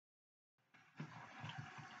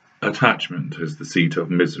Attachment is the seat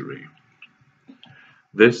of misery.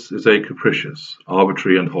 This is a capricious,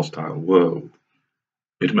 arbitrary and hostile world.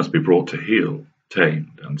 It must be brought to heel,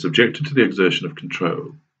 tamed, and subjected to the exertion of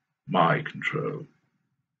control, my control.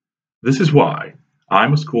 This is why I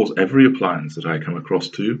must cause every appliance that I come across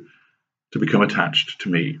to become attached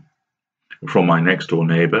to me. From my next-door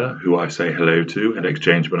neighbour, who I say hello to and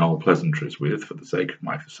exchange banal pleasantries with for the sake of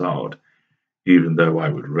my facade, even though I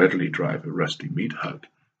would readily drive a rusty meat hug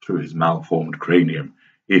through his malformed cranium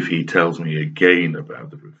if he tells me again about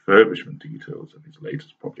the refurbishment details of his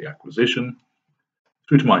latest property acquisition,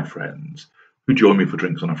 through to my friends who join me for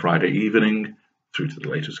drinks on a Friday evening, through to the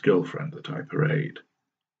latest girlfriend that I parade.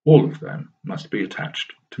 All of them must be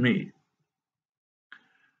attached to me.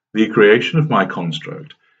 The creation of my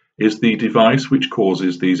construct is the device which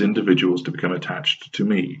causes these individuals to become attached to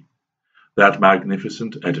me, that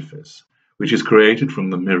magnificent edifice which is created from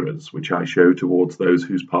the mirrors which I show towards those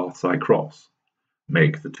whose paths I cross,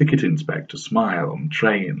 make the ticket inspector smile on the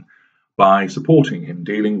train by supporting him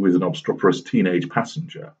dealing with an obstreperous teenage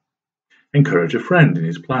passenger, encourage a friend in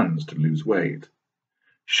his plans to lose weight,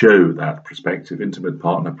 show that prospective intimate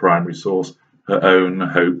partner primary source her own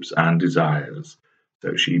hopes and desires,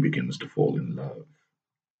 so she begins to fall in love.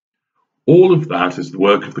 All of that is the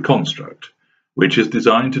work of the construct, which is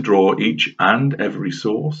designed to draw each and every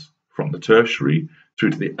source, from the tertiary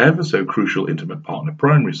through to the ever so crucial intimate partner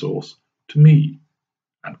primary source, to me,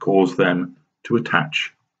 and cause them to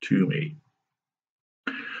attach to me.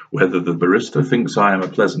 Whether the barista thinks I am a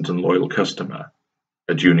pleasant and loyal customer,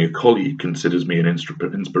 a junior colleague considers me an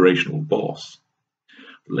inspirational boss,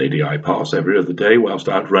 the lady I pass every other day whilst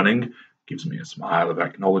out running gives me a smile of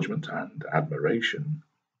acknowledgement and admiration,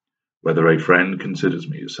 whether a friend considers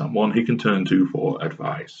me as someone he can turn to for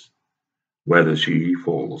advice, whether she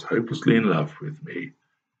falls hopelessly in love with me,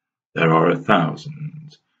 there are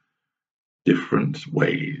 1,000 different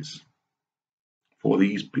ways for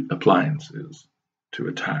these appliances to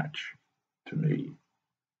attach to me.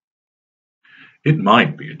 It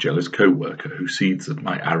might be a jealous co-worker who seethes at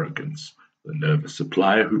my arrogance, the nervous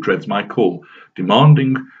supplier who dreads my call,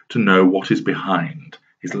 demanding to know what is behind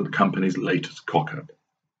his company's latest cock-up,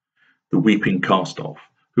 the weeping cast-off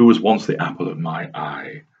who was once the apple of my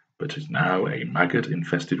eye, but is now a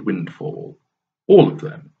maggot-infested windfall. All of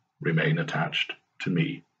them remain attached to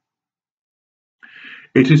me.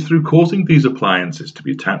 It is through causing these appliances to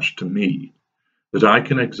be attached to me that I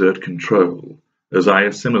can exert control as I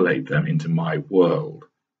assimilate them into my world.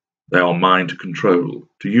 They are mine to control,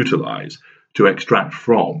 to utilize, to extract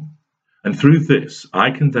from, and through this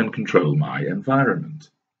I can then control my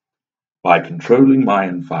environment. By controlling my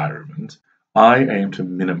environment, I aim to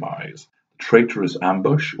minimize the traitorous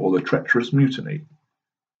ambush or the treacherous mutiny,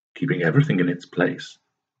 keeping everything in its place,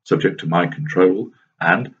 subject to my control,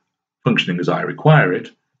 and, functioning as I require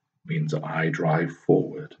it, means that I drive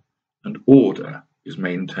forward, and order is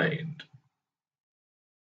maintained.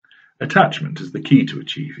 Attachment is the key to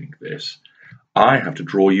achieving this. I have to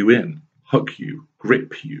draw you in, hook you,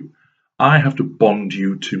 grip you. I have to bond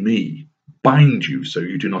you to me, bind you so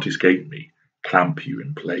you do not escape me, clamp you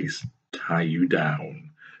in place, tie you down,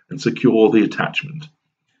 and secure the attachment.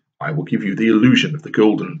 I will give you the illusion of the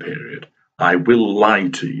golden period. I will lie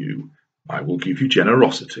to you. I will give you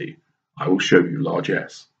generosity. I will show you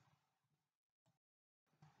largesse.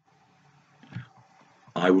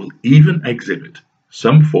 I will even exhibit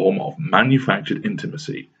some form of manufactured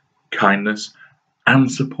intimacy, kindness,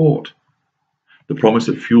 and support. The promise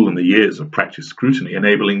of fuel in the years of practiced scrutiny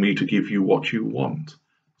enabling me to give you what you want,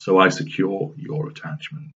 so I secure your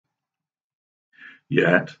attachment.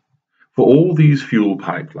 Yet, for all these fuel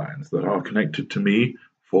pipelines that are connected to me,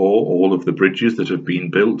 for all of the bridges that have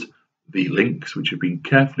been built, the links which have been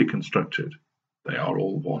carefully constructed, they are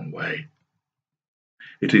all one way.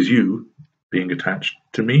 It is you being attached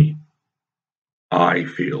to me. I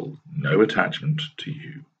feel no attachment to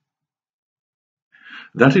you.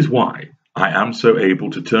 That is why I am so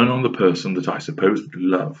able to turn on the person that I supposedly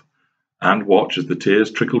love and watch as the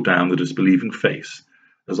tears trickle down the disbelieving face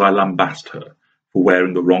as I lambast her for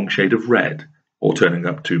wearing the wrong shade of red or turning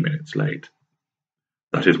up 2 minutes late.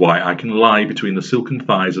 That is why I can lie between the silken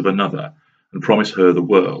thighs of another and promise her the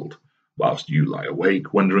world, whilst you lie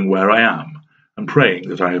awake wondering where I am and praying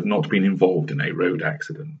that I have not been involved in a road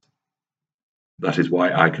accident. That is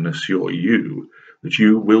why I can assure you that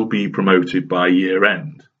you will be promoted by year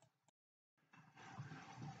end.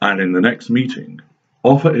 And in the next meeting,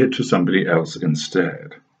 offer it to somebody else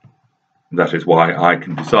instead. That is why I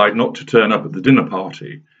can decide not to turn up at the dinner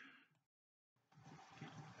party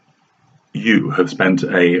you have spent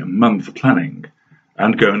a month planning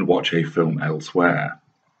and go and watch a film elsewhere.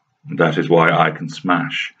 That is why I can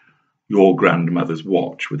smash your grandmother's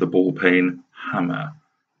watch with a ball-peen hammer,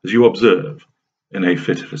 as you observe, in a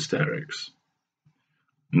fit of hysterics.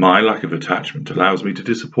 My lack of attachment allows me to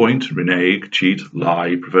disappoint, renege, cheat,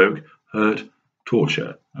 lie, provoke, hurt,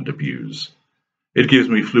 torture, and abuse. It gives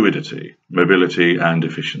me fluidity, mobility, and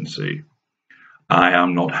efficiency. I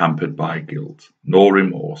am not hampered by guilt, nor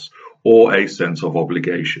remorse, or a sense of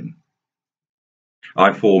obligation.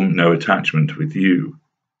 I form no attachment with you.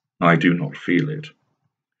 I do not feel it.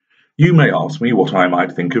 You may ask me what I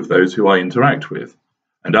might think of those who I interact with,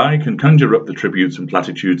 and I can conjure up the tributes and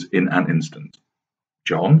platitudes in an instant.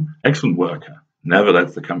 John, excellent worker, never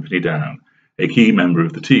lets the company down, a key member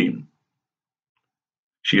of the team.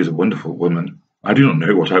 She is a wonderful woman. I do not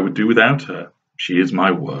know what I would do without her. She is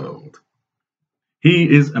my world. He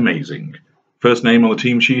is amazing. First name on the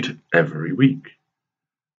team sheet every week.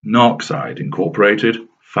 Narcissist Incorporated,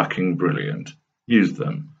 fucking brilliant. Used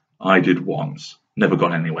them. I did once. Never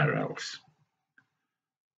got anywhere else.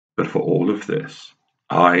 But for all of this,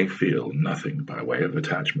 I feel nothing by way of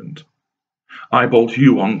attachment. I bolt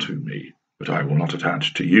you onto me, but I will not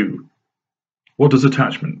attach to you. What does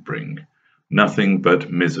attachment bring? Nothing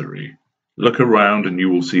but misery. Look around and you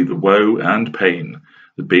will see the woe and pain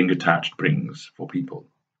that being attached brings for people.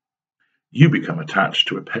 You become attached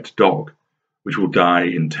to a pet dog, which will die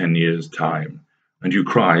in 10 years' time, and you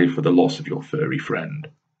cry for the loss of your furry friend.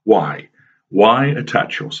 Why? Why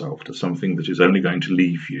attach yourself to something that is only going to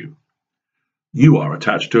leave you? You are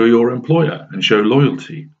attached to your employer and show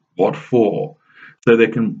loyalty. What for? So they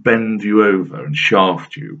can bend you over and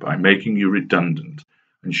shaft you by making you redundant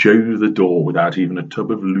and show you the door without even a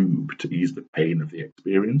tub of lube to ease the pain of the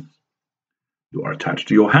experience? You are attached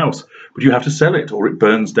to your house, but you have to sell it, or it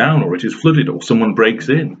burns down, or it is flooded, or someone breaks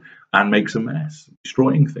in and makes a mess,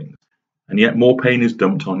 destroying things, and yet more pain is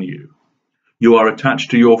dumped on you. You are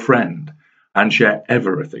attached to your friend and share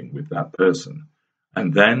everything with that person,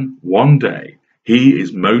 and then, one day, he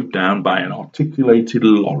is mowed down by an articulated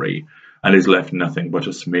lorry and is left nothing but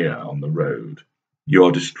a smear on the road. You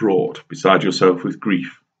are distraught, beside yourself with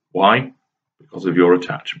grief. Why? Because of your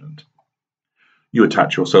attachment. You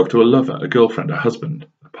attach yourself to a lover, a girlfriend, a husband,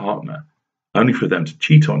 a partner, only for them to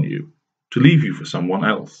cheat on you, to leave you for someone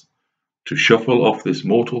else, to shuffle off this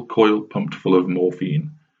mortal coil pumped full of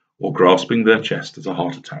morphine, or grasping their chest as a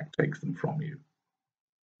heart attack takes them from you.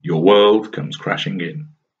 Your world comes crashing in.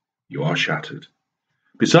 You are shattered,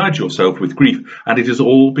 beside yourself with grief, and it is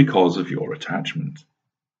all because of your attachment.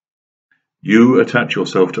 You attach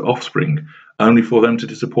yourself to offspring, only for them to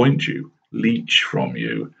disappoint you, leech from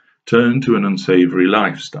you, turn to an unsavory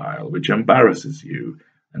lifestyle which embarrasses you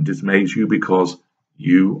and dismays you because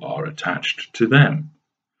you are attached to them.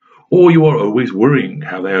 Or you are always worrying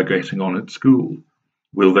how they are getting on at school.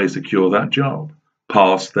 Will they secure that job,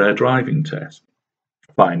 pass their driving test,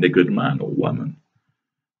 find a good man or woman?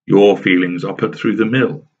 Your feelings are put through the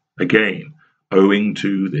mill, again, owing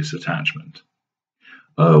to this attachment.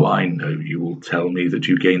 Oh, I know you will tell me that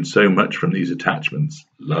you gain so much from these attachments: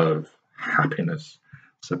 love, happiness,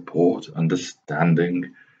 support,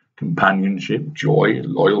 understanding, companionship, joy,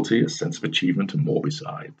 loyalty, a sense of achievement, and more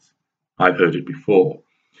besides. I've heard it before,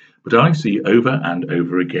 but I see over and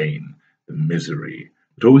over again the misery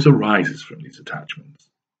that always arises from these attachments.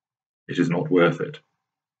 It is not worth it.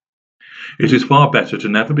 It is far better to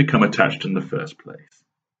never become attached in the first place.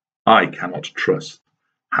 I cannot trust.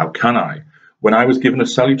 How can I, when I was given a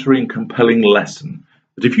salutary and compelling lesson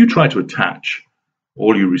that if you try to attach,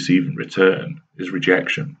 all you receive in return is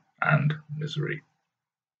rejection and misery?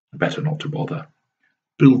 Better not to bother.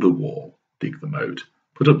 Build the wall, dig the moat,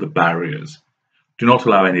 put up the barriers. Do not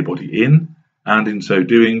allow anybody in, and in so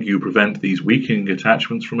doing you prevent these weakening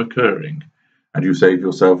attachments from occurring, and you save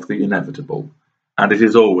yourself the inevitable, and it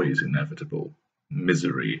is always inevitable,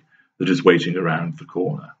 misery that is waiting around the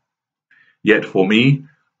corner. Yet for me,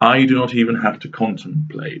 I do not even have to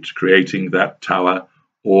contemplate creating that tower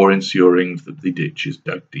or ensuring that the ditch is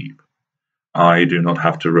dug deep. I do not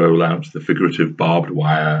have to roll out the figurative barbed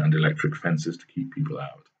wire and electric fences to keep people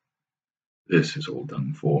out. This is all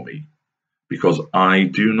done for me, because I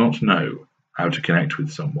do not know how to connect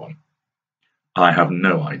with someone. I have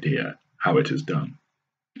no idea how it is done.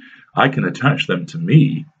 I can attach them to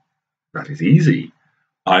me. That is easy.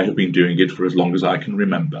 I have been doing it for as long as I can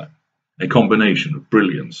remember. A combination of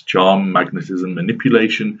brilliance, charm, magnetism,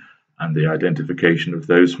 manipulation, and the identification of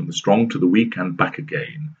those from the strong to the weak and back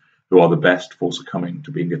again, who are the best for succumbing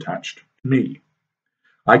to being attached to me.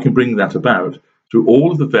 I can bring that about through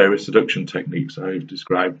all of the various seduction techniques I have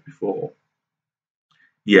described before.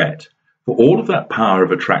 Yet, for all of that power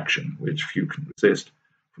of attraction, which few can resist,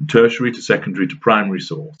 From tertiary to secondary to primary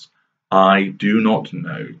source, I do not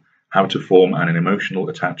know how to form an emotional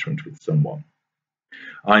attachment with someone.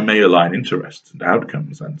 I may align interests and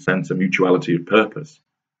outcomes and sense a mutuality of purpose,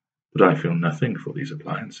 but I feel nothing for these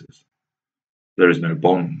appliances. There is no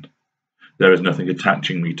bond. There is nothing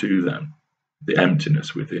attaching me to them. The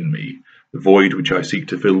emptiness within me, the void which I seek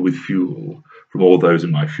to fill with fuel from all those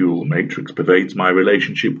in my fuel matrix, pervades my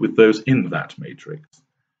relationship with those in that matrix.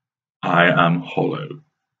 I am hollow,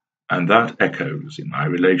 and that echoes in my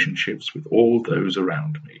relationships with all those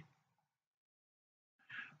around me.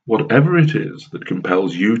 Whatever it is that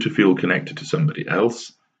compels you to feel connected to somebody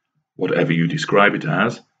else, whatever you describe it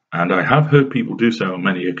as, and I have heard people do so on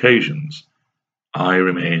many occasions, I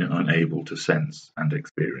remain unable to sense and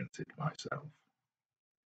experience it myself.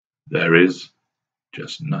 There is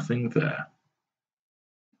just nothing there.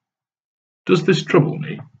 Does this trouble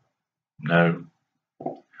me? No.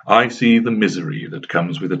 I see the misery that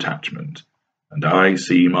comes with attachment, and I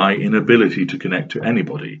see my inability to connect to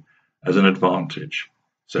anybody as an advantage,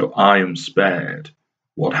 so I am spared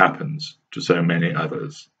what happens to so many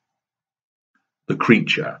others. The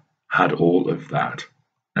creature had all of that,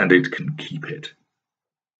 and it can keep it.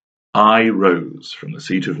 I rose from the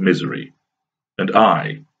seat of misery, and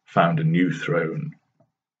I found a new throne.